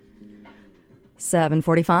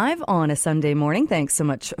7:45 on a Sunday morning. Thanks so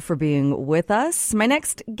much for being with us. My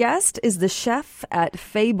next guest is the chef at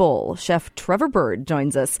Fable. Chef Trevor Bird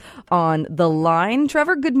joins us on the line.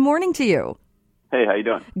 Trevor, good morning to you. Hey, how you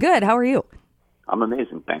doing? Good. How are you? I'm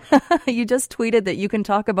amazing, thanks. You just tweeted that you can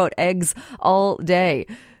talk about eggs all day.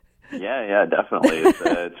 Yeah, definitely.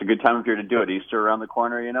 It's a good time of year to do it. Easter around the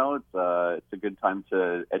corner, it's a good time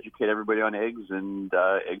to educate everybody on eggs, and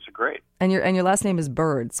eggs are great. And your last name is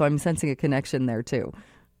Bird, so I'm sensing a connection there too.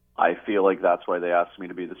 I feel like that's why they asked me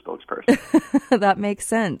to be the spokesperson. That makes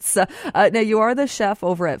sense. Now, you are the chef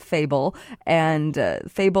over at Fable, and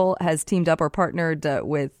Fable has teamed up or partnered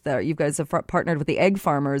with, you guys have partnered with the egg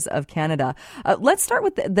farmers of Canada. Let's start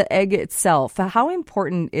with the egg itself. How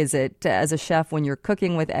important is it as a chef when you're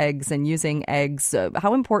cooking with eggs and using eggs?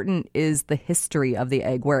 How important is the history of the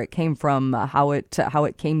egg, where it came from, how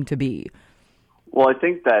it came to be? Well, I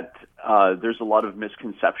think that there's a lot of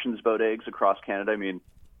misconceptions about eggs across Canada. I mean,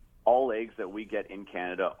 all eggs that we get in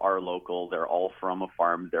Canada are local. They're all from a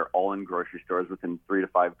farm. They're all in grocery stores within 3 to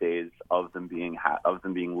 5 days of them being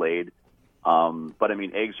laid. But I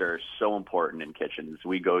mean, eggs are so important in kitchens.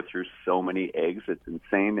 We go through so many eggs; it's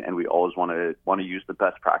insane, and we always want to use the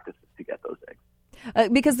best practices to get those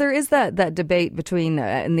eggs. Because there is that debate between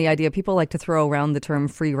and the idea people like to throw around the term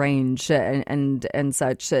free range and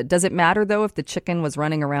such. Does it matter though if the chicken was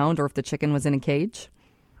running around or if the chicken was in a cage?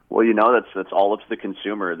 Well, that's all up to the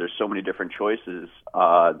consumer. There's so many different choices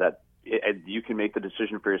you can make the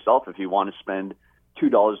decision for yourself if you want to spend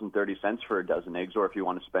 $2.30 for a dozen eggs, or if you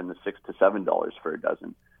want to spend the $6 to $7 for a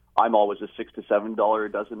dozen. I'm always a $6 to $7 a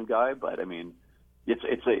dozen guy, but I mean,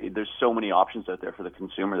 there's so many options out there for the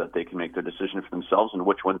consumer that they can make their decision for themselves and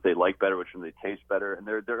which ones they like better, which ones they taste better, and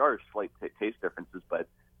there are slight taste differences, but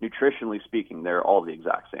nutritionally speaking, they're all the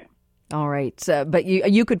exact same. All right. But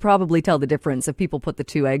you could probably tell the difference if people put the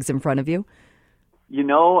two eggs in front of you.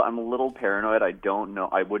 I'm a little paranoid. I don't know.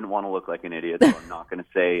 I wouldn't want to look like an idiot, so I'm not going to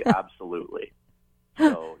say absolutely.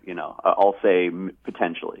 So, I'll say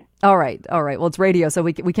potentially. All right. Well, it's radio, so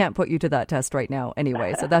we can't put you to that test right now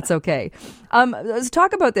anyway, so that's okay. Let's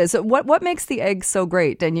talk about this. What makes the eggs so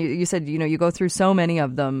great? And you said, you go through so many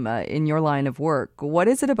of them in your line of work. What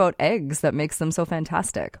is it about eggs that makes them so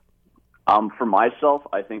fantastic? For myself,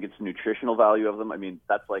 I think it's the nutritional value of them. I mean,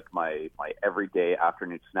 that's like my everyday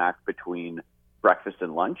afternoon snack between breakfast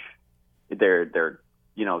and lunch. They're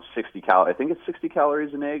 60 I think it's 60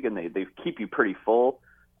 calories an egg, and they keep you pretty full,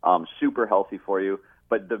 super healthy for you.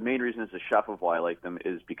 But the main reason as a chef of why I like them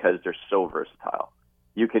is because they're so versatile.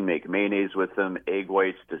 You can make mayonnaise with them, egg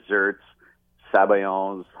whites, desserts,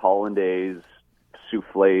 sabayons, hollandaise,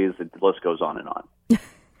 soufflés. The list goes on and on.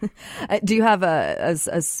 Do you have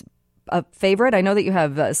a favorite? I know that you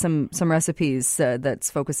have some recipes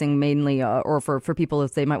that's focusing mainly or for people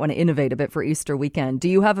if they might want to innovate a bit for Easter weekend. Do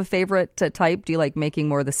you have a favorite type? Do you like making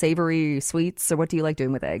more of the savory sweets, or what do you like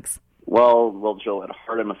doing with eggs? Well, Jill, at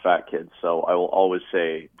heart I'm a fat kid, so I will always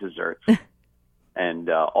say desserts. And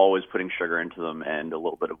always putting sugar into them, and a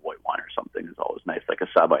little bit of white wine or something is always nice, like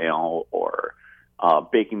a sabayon, or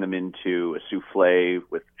baking them into a souffle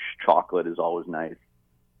with chocolate is always nice.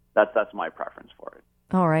 That's my preference for it.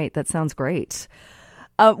 All right. That sounds great.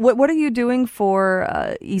 What are you doing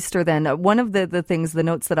for Easter then? One of the things, the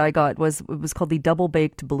notes that I got was called the double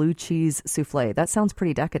baked blue cheese souffle. That sounds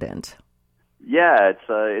pretty decadent. Yeah, it's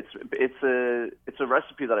a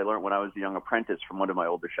recipe that I learned when I was a young apprentice from one of my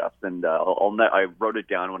older chefs, and I wrote it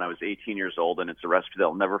down when I was 18 years old, and it's a recipe that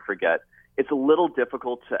I'll never forget. It's a little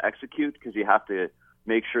difficult to execute because you have to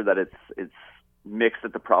make sure that it's mixed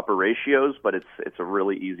at the proper ratios, but it's a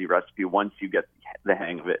really easy recipe once you get the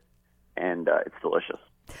hang of it, and it's delicious.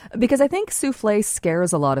 Because I think souffle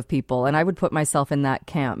scares a lot of people, and I would put myself in that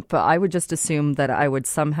camp. I would just assume that I would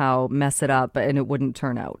somehow mess it up and it wouldn't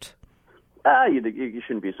turn out. You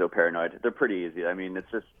shouldn't be so paranoid. They're pretty easy. I mean, it's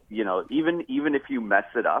just, even if you mess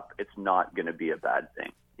it up, it's not going to be a bad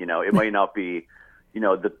thing. It might not be,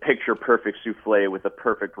 the picture perfect souffle with a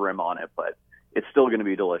perfect rim on it, but it's still going to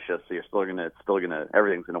be delicious. So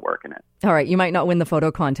everything's going to work in it. All right. You might not win the photo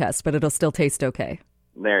contest, but it'll still taste okay.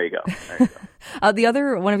 There you go.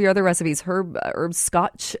 One of your other recipes, herb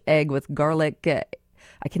Scotch egg with garlic.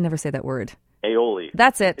 I can never say that word. Aioli.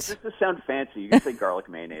 That's it. It's just to sound fancy. You can say garlic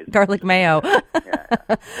mayonnaise. Garlic mayo.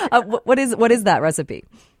 Yeah. What is that recipe?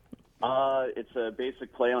 It's a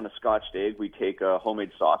basic play on a scotched egg. We take a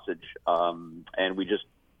homemade sausage, and we just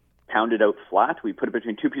pound it out flat. We put it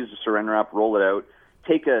between two pieces of saran wrap, roll it out,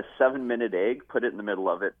 take a 7-minute egg, put it in the middle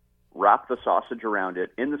of it, wrap the sausage around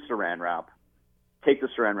it in the saran wrap, take the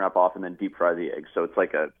saran wrap off, and then deep fry the egg. So it's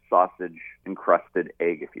like a sausage encrusted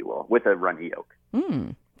egg, if you will, with a runny yolk.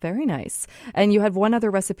 Very nice. And you had one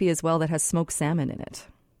other recipe as well that has smoked salmon in it.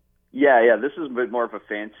 Yeah. This is a bit more of a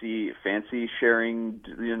fancy sharing,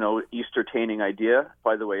 Easter-taining idea.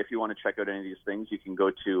 By the way, if you want to check out any of these things, you can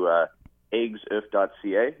go to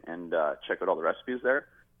eggsif.ca and check out all the recipes there.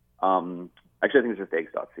 Actually, I think it's just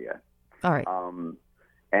eggs.ca. All right.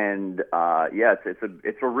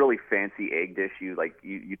 It's a really fancy egg dish.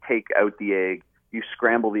 You take out the egg, you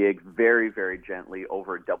scramble the egg very, very gently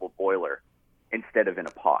over a double boiler instead of in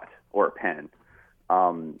a pot or a pan.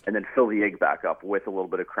 And then fill the egg back up with a little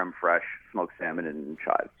bit of creme fraiche, smoked salmon, and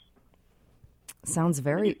chives. Sounds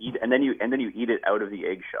very. And then you eat it out of the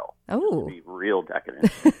eggshell. Oh, be real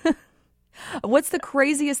decadent. What's the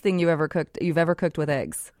craziest thing you've ever cooked with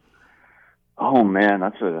eggs? Oh man,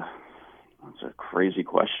 that's a crazy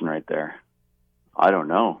question right there. I don't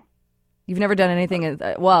know. You've never done anything.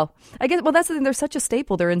 Well, I guess. Well, that's the thing. They're such a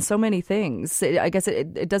staple. They're in so many things. I guess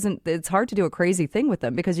it doesn't. It's hard to do a crazy thing with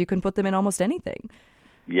them because you can put them in almost anything.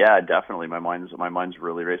 Yeah, definitely. My mind's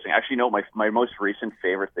really racing. Actually, no. My most recent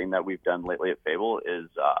favorite thing that we've done lately at Fable is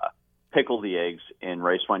pickle the eggs in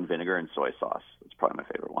rice wine vinegar and soy sauce. It's probably my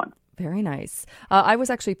favorite one. Very nice. I was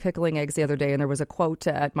actually pickling eggs the other day, and there was a quote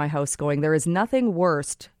at my house going, "There is nothing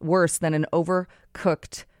worse than an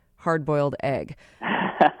overcooked hard-boiled egg."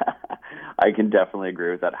 I can definitely agree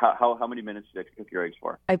with that. How many minutes did you cook your eggs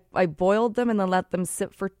for? I boiled them and then let them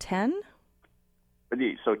sit for 10.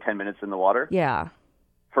 So 10 minutes in the water? Yeah.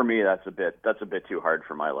 For me, that's a bit too hard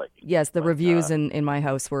for my liking. Yes, the reviews in my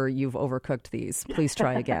house were, "You've overcooked these. Please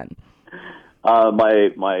try again."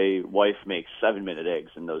 My wife makes 7-minute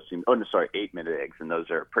eggs, and those 8-minute eggs, and those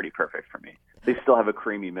are pretty perfect for me. They still have a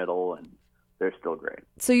creamy middle, and they're still great.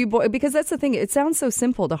 So you because that's the thing. It sounds so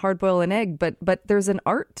simple to hard boil an egg, but there's an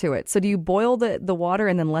art to it. So do you boil the water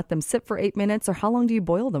and then let them sit for 8 minutes, or how long do you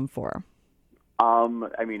boil them for?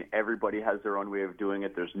 I mean, everybody has their own way of doing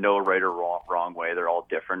it. There's no right or wrong way. They're all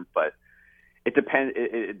different, but it depends.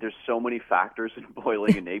 There's so many factors in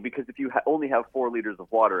boiling an egg because if you only have 4 liters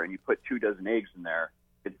of water and you put 24 eggs in there,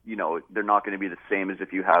 they're not going to be the same as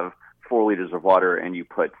if you have 4 liters of water and you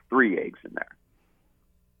put 3 eggs in there.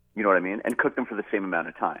 You know what I mean? And cook them for the same amount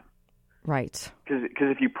of time. Right. Because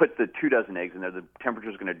if you put the 24 eggs in there, the temperature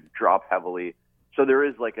is going to drop heavily. So there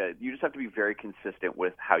is you just have to be very consistent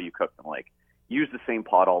with how you cook them. Like, use the same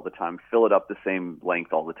pot all the time, fill it up the same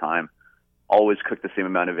length all the time, always cook the same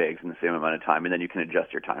amount of eggs in the same amount of time, and then you can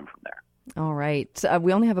adjust your time from there. All right.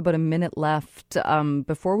 We only have about a minute left.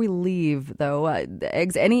 Before we leave, though, the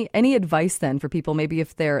eggs. Any advice then for people? Maybe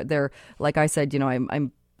if they're like I said,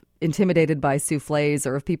 I'm intimidated by soufflés,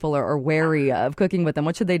 or if people are wary of cooking with them,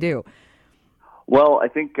 what should they do? Well, I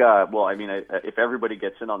think, if everybody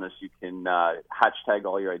gets in on this, you can hashtag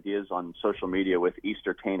all your ideas on social media with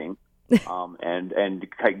Easter-taining, and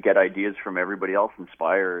get ideas from everybody else,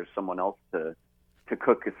 inspire someone else to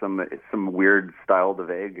cook some weird styled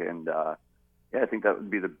of egg. And I think that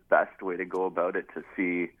would be the best way to go about it, to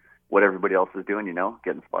see what everybody else is doing,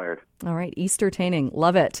 get inspired. All right, Easter-taining.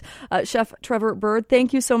 Love it. Chef Trevor Bird,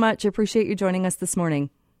 thank you so much. Appreciate you joining us this morning.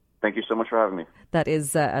 Thank you so much for having me. That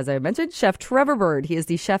is, as I mentioned, Chef Trevor Bird. He is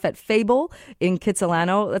the chef at Fable in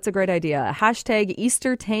Kitsilano. That's a great idea. Hashtag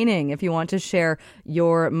Easter-taining if you want to share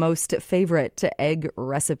your most favorite egg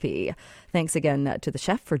recipe. Thanks again to the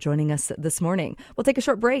chef for joining us this morning. We'll take a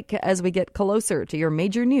short break as we get closer to your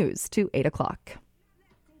major news to 8 o'clock.